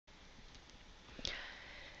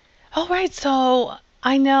All right, so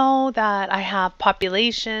I know that I have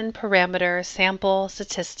population, parameter, sample,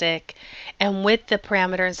 statistic, and with the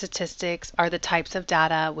parameter and statistics are the types of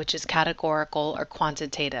data, which is categorical or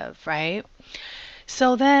quantitative, right?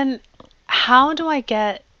 So then how do I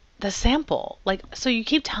get the sample? Like, so you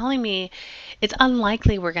keep telling me it's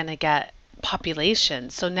unlikely we're going to get population.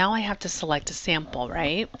 So now I have to select a sample,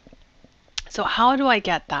 right? So how do I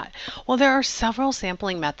get that? Well, there are several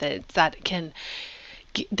sampling methods that can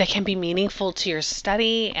be meaningful to your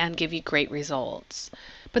study and give you great results.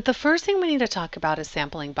 But the first thing we need to talk about is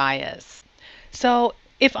sampling bias. So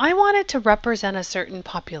if I wanted to represent a certain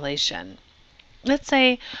population, let's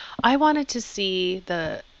say I wanted to see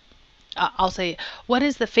I'll say, what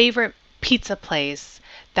is the favorite pizza place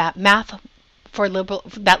that liberal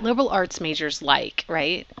arts majors like,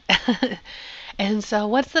 right? And so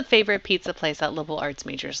what's the favorite pizza place that liberal arts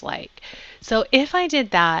majors like? So if I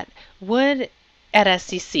did that, would at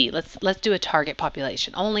SCC, let's do a target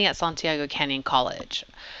population only at Santiago Canyon College.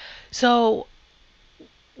 So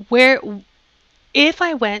where if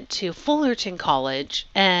I went to Fullerton College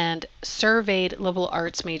and surveyed liberal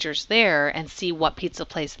arts majors there and see what pizza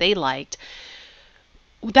place they liked,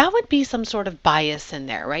 that would be some sort of bias in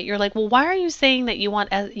there, right? You're like, well, why are you saying that you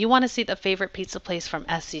want to see the favorite pizza place from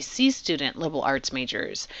SCC student liberal arts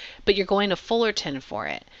majors, but you're going to Fullerton for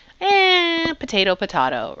it? Potato,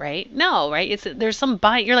 potato, right? No, right? There's some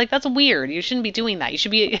bias. You're like, that's weird. You shouldn't be doing that. You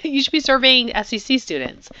should be surveying SCC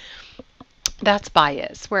students. That's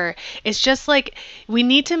bias, where it's just like we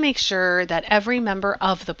need to make sure that every member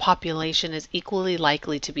of the population is equally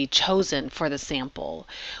likely to be chosen for the sample.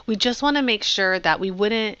 We just want to make sure that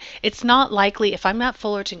it's not likely if I'm at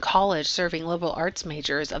Fullerton College serving liberal arts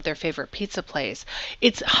majors of their favorite pizza place,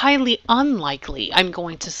 it's highly unlikely I'm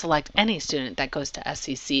going to select any student that goes to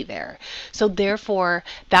SCC there. So therefore,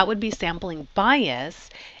 that would be sampling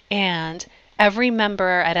bias, and every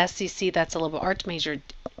member at SCC that's a liberal arts major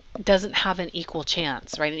doesn't have an equal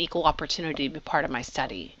chance, right? An equal opportunity to be part of my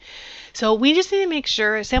study. So we just need to make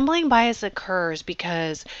sure sampling bias occurs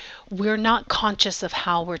because we're not conscious of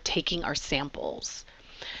how we're taking our samples.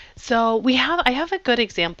 So I have a good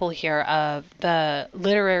example here of the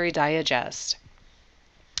Literary Digest.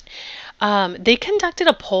 They conducted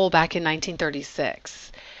a poll back in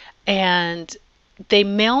 1936, and they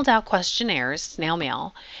mailed out questionnaires, snail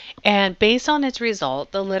mail, and based on its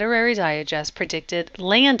result, the Literary Digest predicted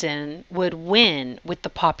Landon would win with the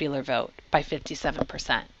popular vote by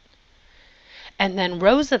 57%. And then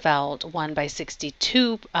Roosevelt won by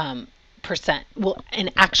 62%. Well,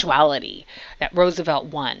 in actuality, that Roosevelt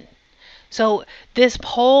won. So this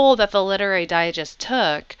poll that the Literary Digest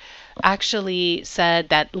took actually said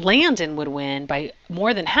that Landon would win by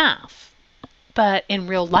more than half. But in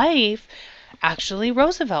real life, actually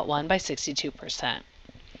Roosevelt won by 62%.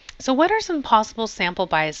 So what are some possible sample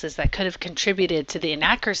biases that could have contributed to the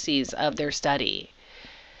inaccuracies of their study?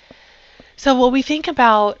 So when we think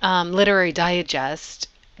about Literary Digest,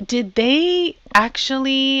 did they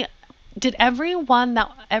actually did every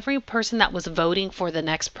person that was voting for the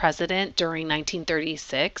next president during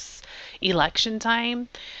 1936 election time,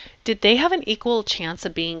 did they have an equal chance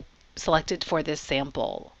of being selected for this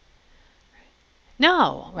sample?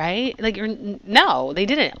 No, right? No, they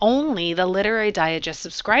didn't. Only the Literary Digest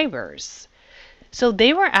subscribers. So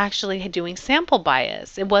they were actually doing sample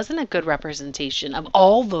bias. It wasn't a good representation of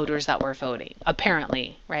all voters that were voting,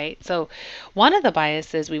 apparently, right? So one of the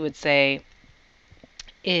biases we would say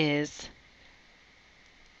is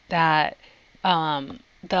that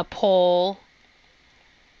the poll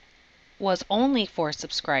was only for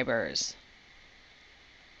subscribers.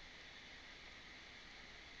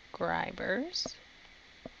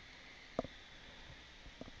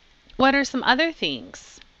 What are some other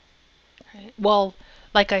things? Right. Well,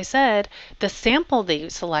 like I said, the sample they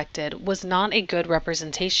selected was not a good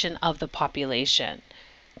representation of the population.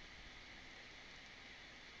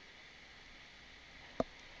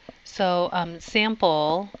 So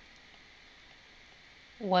sample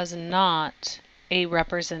was not a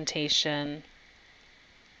representation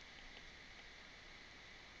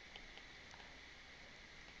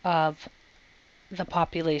of the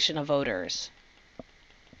population of voters.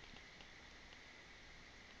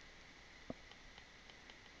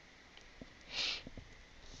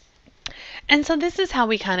 And so this is how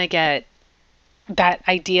we kind of get that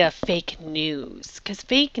idea of fake news, because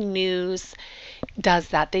fake news does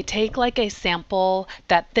that. They take like a sample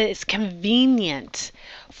that is convenient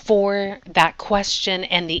for that question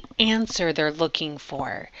and the answer they're looking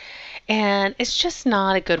for. And it's just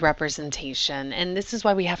not a good representation. And this is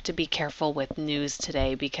why we have to be careful with news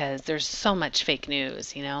today, because there's so much fake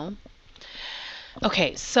news, you know?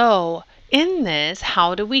 Okay, so in this,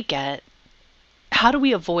 how do we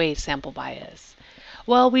avoid sample bias?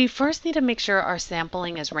 Well, we first need to make sure our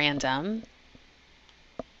sampling is random,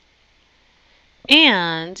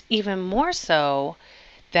 and even more so,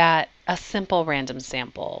 that a simple random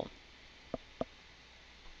sample.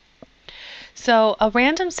 So a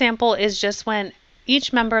random sample is just when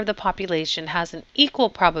each member of the population has an equal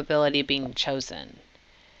probability of being chosen.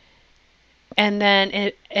 And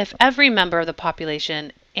then if every member of the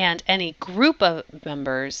population and any group of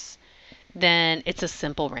members, then it's a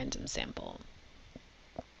simple random sample.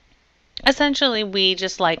 Essentially, we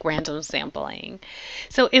just like random sampling.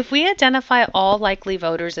 So if we identify all likely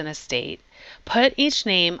voters in a state, put each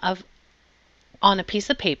name on a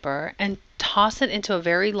piece of paper and toss it into a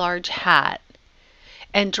very large hat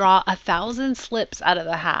and draw 1,000 slips out of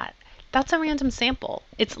the hat, that's a random sample.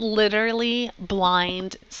 It's literally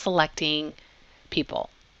blind selecting people.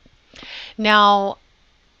 Now,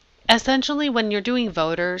 essentially, when you're doing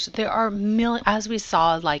voters, there are as we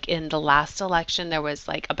saw, like in the last election, there was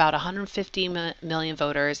like about 150 million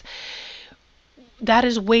voters. That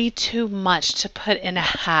is way too much to put in a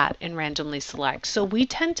hat and randomly select. So we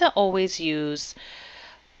tend to always use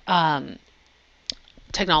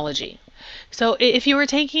technology. So if you were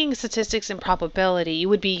taking statistics and probability, you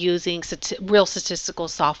would be using real statistical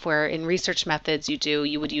software. In research methods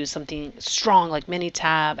you would use something strong like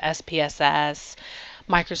Minitab, SPSS,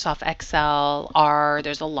 Microsoft Excel, R,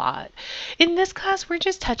 there's a lot. In this class, we're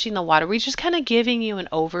just touching the water. We're just kind of giving you an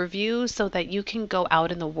overview so that you can go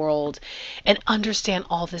out in the world and understand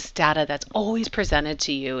all this data that's always presented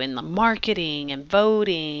to you in the marketing and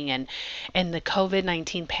voting and the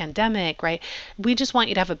COVID-19 pandemic, right? We just want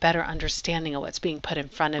you to have a better understanding of what's being put in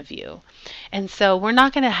front of you. And so we're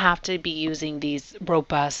not going to have to be using these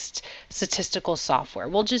robust statistical software.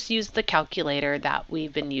 We'll just use the calculator that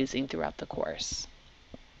we've been using throughout the course.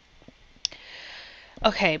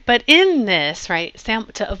 Okay, but in this, right,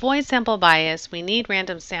 to avoid sample bias, we need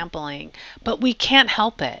random sampling, but we can't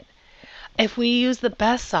help it. If we use the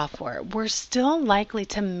best software, we're still likely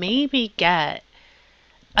to maybe get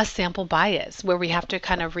a sample bias where we have to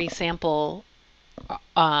kind of resample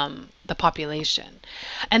the population.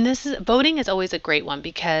 And voting is always a great one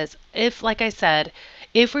because like I said,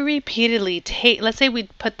 if we repeatedly let's say we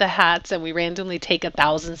put the hats and we randomly take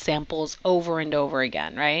 1,000 samples over and over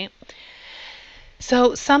again, right?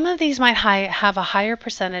 So some of these might have a higher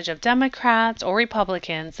percentage of Democrats or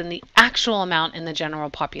Republicans than the actual amount in the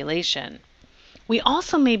general population. We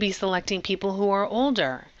also may be selecting people who are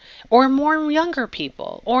older, or more younger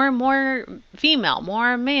people, or more female,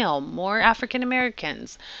 more male, more African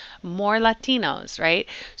Americans, more Latinos, right?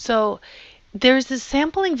 So there's this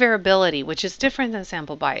sampling variability, which is different than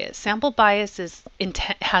sample bias. Sample bias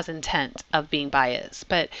has intent of being biased,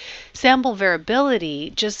 but sample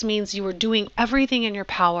variability just means you are doing everything in your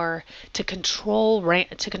power to control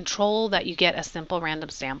that you get a simple random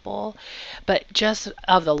sample, but just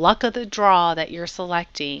of the luck of the draw that you're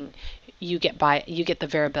selecting, you get the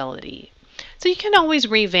variability. So you can always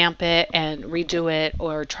revamp it and redo it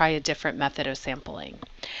or try a different method of sampling.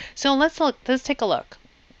 So let's take a look.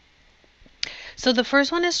 So the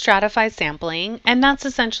first one is stratified sampling, and that's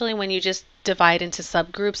essentially when you just divide into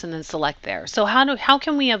subgroups and then select there. So how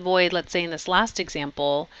can we avoid, let's say in this last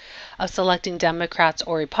example, of selecting Democrats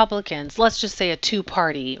or Republicans, let's just say a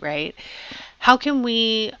two-party, right? How can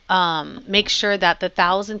we make sure that the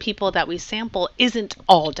 1,000 people that we sample isn't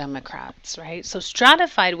all Democrats, right? So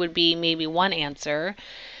stratified would be maybe one answer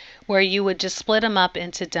where you would just split them up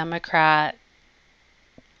into Democrat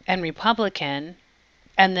and Republican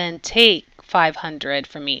and then take 500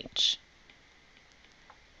 from each,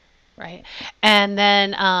 right? And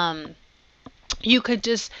then you could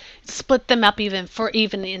just split them up even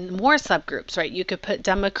in more subgroups, right? You could put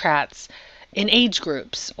Democrats in age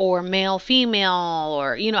groups or male, female,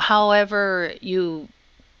 or however you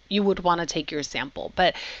would want to take your sample.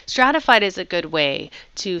 But stratified is a good way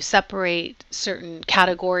to separate certain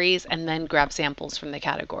categories and then grab samples from the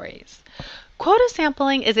categories. Quota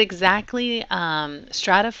sampling is exactly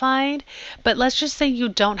stratified, but let's just say you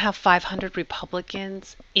don't have 500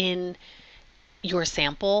 Republicans in your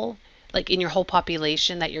sample, like in your whole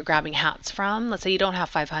population that you're grabbing hats from. Let's say you don't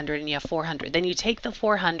have 500 and you have 400. Then you take the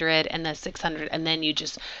 400 and the 600 and then you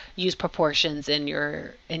just use proportions in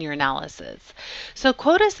your analysis. So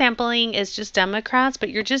quota sampling is just Democrats,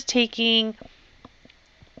 but you're just taking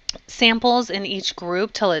samples in each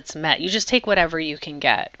group till it's met. You just take whatever you can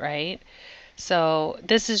get, right? So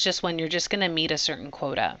this is just when you're just going to meet a certain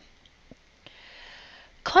quota.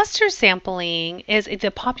 Cluster sampling is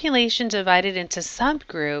the population divided into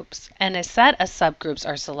subgroups and a set of subgroups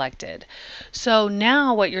are selected. So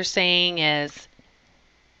now what you're saying is,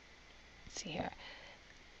 let's see here,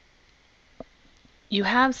 you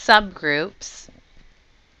have subgroups.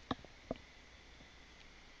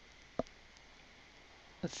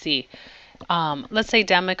 Let's see. Let's say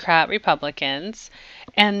Democrat, Republicans,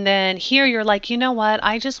 and then here you're like, you know what?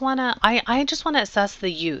 I just wanna assess the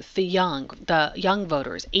youth, the young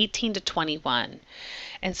voters, 18 to 21.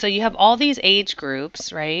 And so you have all these age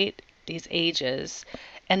groups, right? These ages,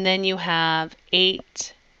 and then you have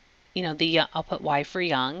eight. I'll put Y for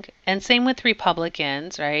young, and same with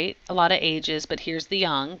Republicans, right? A lot of ages, but here's the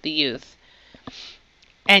young, the youth,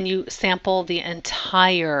 and you sample the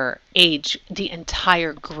entire age, the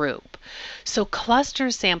entire group. So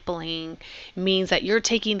cluster sampling means that you're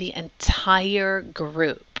taking the entire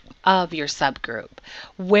group of your subgroup.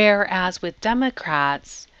 Whereas with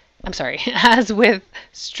Democrats, I'm sorry, as with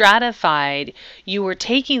stratified, you were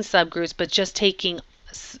taking subgroups but just taking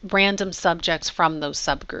random subjects from those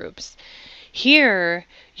subgroups. Here,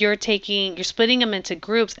 you're splitting them into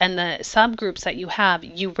groups, and the subgroups that you have,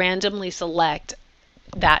 you randomly select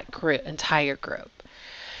that group, entire group.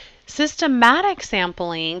 Systematic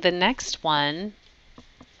sampling, the next one,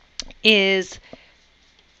 is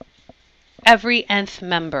every nth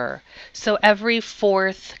member. So every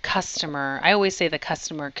fourth customer. I always say the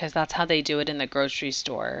customer because that's how they do it in the grocery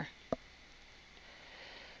store.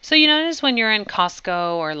 So you notice when you're in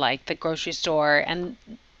Costco or like the grocery store and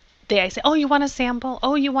I say, oh, you want a sample?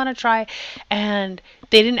 Oh, you want to try? And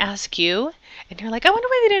they didn't ask you. And you're like, I wonder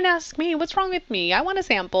why they didn't ask me. What's wrong with me? I want a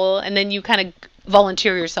sample. And then you kind of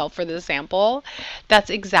volunteer yourself for the sample. That's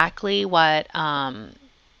exactly what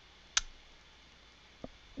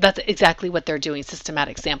they're doing,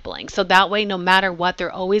 systematic sampling. So that way, no matter what, they're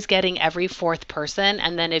always getting every fourth person.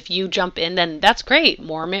 And then if you jump in, then that's great.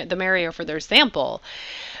 The merrier for their sample.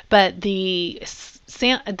 But the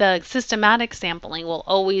systematic sampling will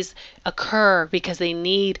always occur because they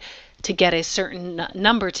need to get a certain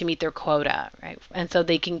number to meet their quota, right? And so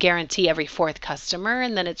they can guarantee every fourth customer,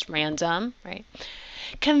 and then it's random, right?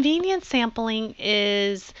 Convenience sampling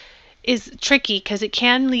is tricky because it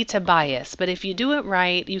can lead to bias, but if you do it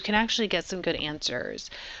right, you can actually get some good answers.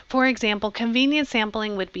 For example, convenience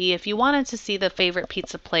sampling would be if you wanted to see the favorite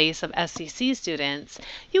pizza place of SCC students,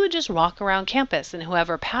 you would just walk around campus and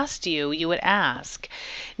whoever passed you, you would ask.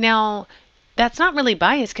 Now, that's not really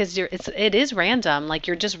biased because it is random, like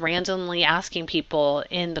you're just randomly asking people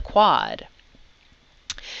in the quad.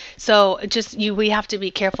 So we have to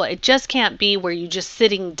be careful. It just can't be where you just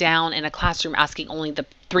sitting down in a classroom asking only the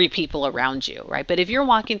three people around you, right? But if you're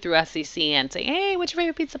walking through SCC and say, hey, what's your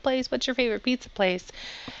favorite pizza place? What's your favorite pizza place?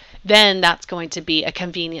 Then that's going to be a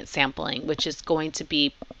convenient sampling, which is going to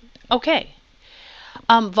be okay.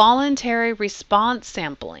 Voluntary response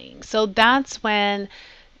sampling. So that's when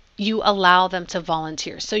you allow them to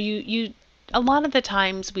volunteer. So you a lot of the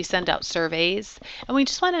times we send out surveys and we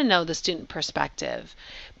just want to know the student perspective.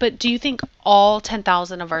 But do you think all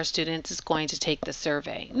 10,000 of our students is going to take the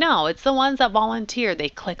survey? No, it's the ones that volunteer. They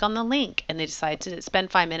click on the link and they decide to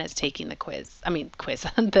spend 5 minutes taking the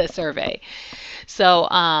the survey. So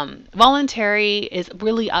voluntary is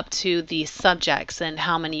really up to the subjects and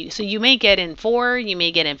how many. So you may get in 4, you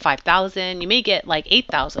may get in 5,000, you may get like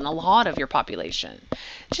 8,000, a lot of your population.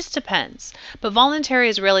 It just depends. But voluntary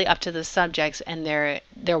is really up to the subjects and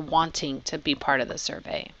they're wanting to be part of the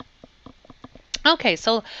survey. Okay,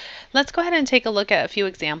 so let's go ahead and take a look at a few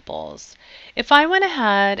examples. If I went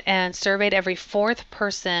ahead and surveyed every fourth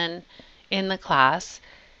person in the class,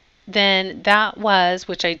 then that was,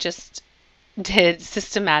 which I just did,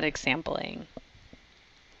 systematic sampling.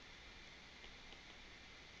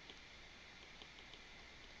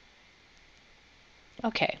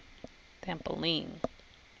 Okay, sampling.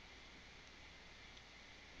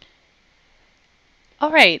 All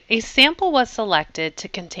right, a sample was selected to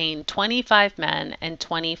contain 25 men and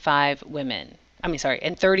 25 women.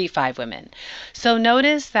 And 35 women. So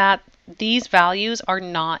notice that these values are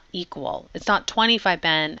not equal. It's not 25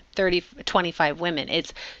 men, 25 women.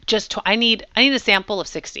 It's just I need a sample of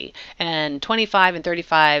 60 and 25 and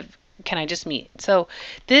 35 can I just meet. So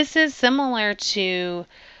this is similar to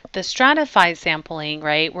the stratified sampling,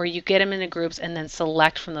 right, where you get them into groups and then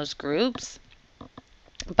select from those groups.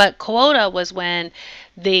 But quota was when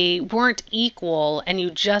they weren't equal and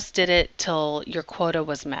you just did it till your quota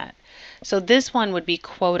was met. So this one would be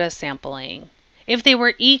quota sampling. If they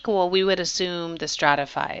were equal, we would assume the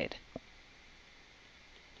stratified.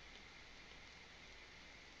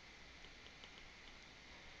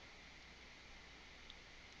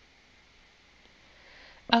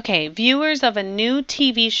 Okay, viewers of a new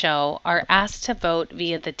TV show are asked to vote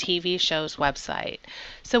via the TV show's website.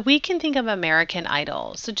 So we can think of American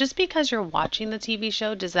Idol. So just because you're watching the TV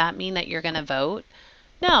show, does that mean that you're going to vote?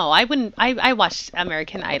 No, I wouldn't. I watched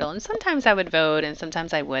American Idol, and sometimes I would vote and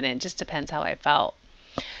sometimes I wouldn't. Just depends how I felt.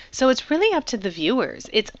 So it's really up to the viewers.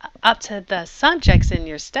 It's up to the subjects in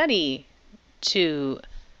your study to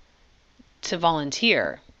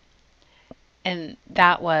volunteer. And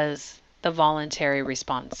that was the voluntary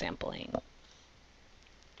response sampling.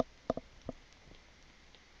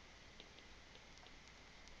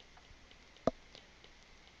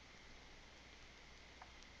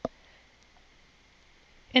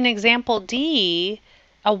 In example D,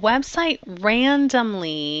 a website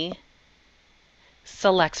randomly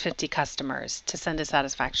selects 50 customers to send a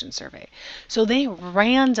satisfaction survey. So they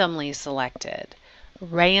randomly selected,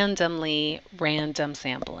 random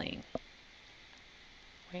sampling,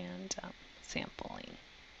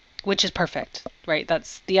 which is perfect, right?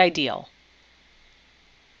 That's the ideal.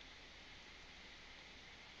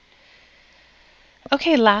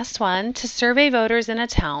 Okay, last one. To survey voters in a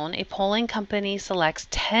town, a polling company selects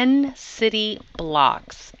 10 city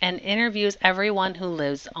blocks and interviews everyone who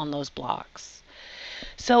lives on those blocks.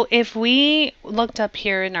 So if we looked up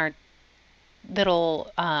here in our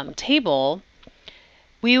little table,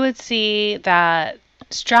 we would see that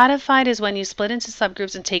stratified is when you split into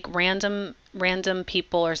subgroups and take random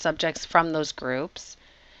people or subjects from those groups.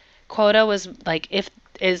 Quota was like if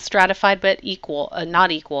is stratified but equal,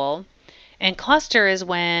 not equal. And cluster is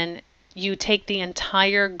when you take the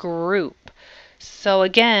entire group. So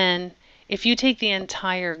again, if you take the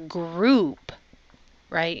entire group,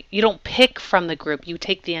 right? You don't pick from the group, you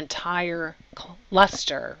take the entire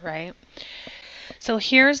cluster, right? So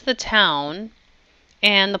here's the town,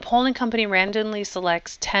 and the polling company randomly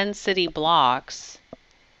selects 10 city blocks.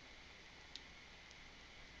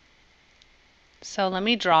 So let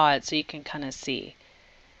me draw it so you can kind of see.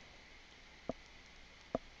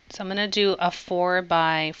 So I'm going to do a 4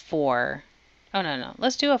 by 4. Oh, no.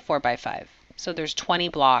 Let's do a 4 by 5. So there's 20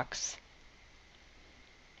 blocks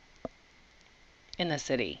in the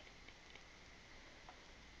city.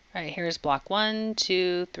 All right, here's block 1,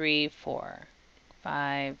 2, 3, 4,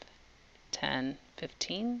 5, 10,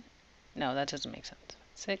 15. No, that doesn't make sense.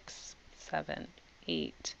 6, 7,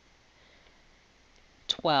 8,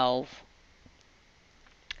 12,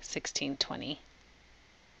 16, 20.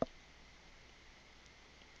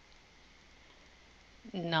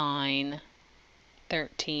 9,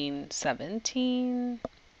 13, 17.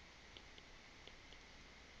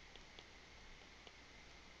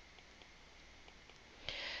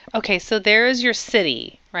 Okay, so there is your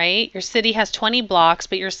city, right? Your city has 20 blocks,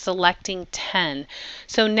 but you're selecting 10.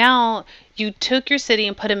 So now you took your city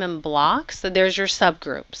and put them in blocks. So there's your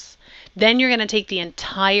subgroups. Then you're going to take the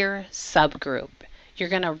entire subgroup. You're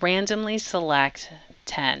going to randomly select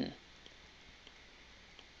 10.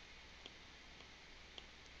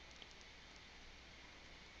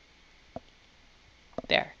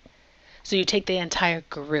 There. So you take the entire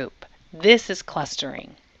group. This is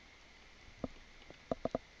clustering.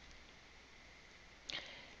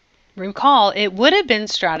 Recall, it would have been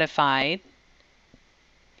stratified.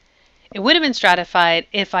 It would have been stratified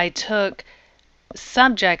if I took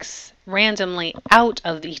subjects randomly out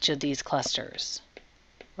of each of these clusters,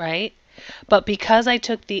 right? But because I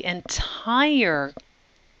took the entire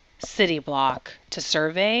city block to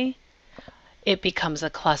survey, it becomes a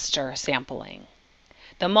cluster sampling.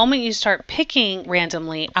 The moment you start picking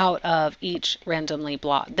randomly out of each randomly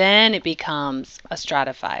block, then it becomes a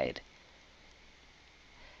stratified.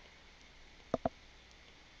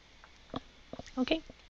 Okay.